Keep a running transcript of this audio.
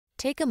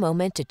Take a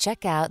moment to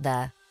check out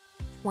the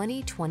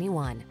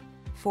 2021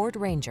 Ford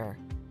Ranger.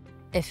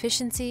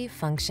 Efficiency,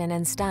 function,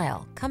 and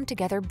style come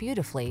together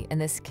beautifully in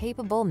this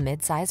capable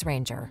midsize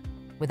Ranger.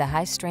 With a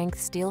high-strength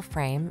steel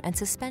frame and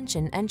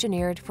suspension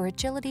engineered for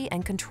agility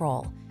and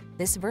control,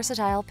 this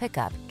versatile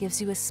pickup gives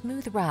you a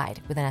smooth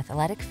ride with an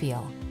athletic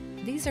feel.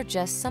 These are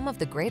just some of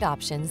the great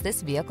options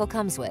this vehicle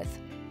comes with: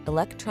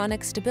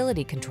 electronic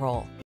stability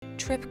control,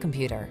 trip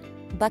computer,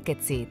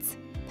 bucket seats,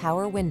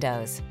 power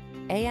windows,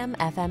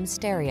 AM/FM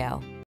stereo,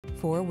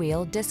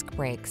 four-wheel disc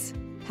brakes,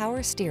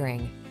 power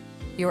steering.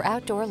 Your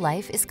outdoor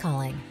life is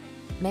calling.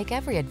 Make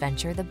every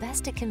adventure the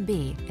best it can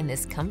be in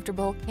this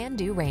comfortable,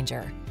 can-do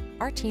Ranger.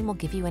 Our team will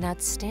give you an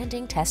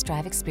outstanding test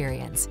drive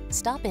experience.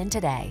 Stop in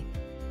today.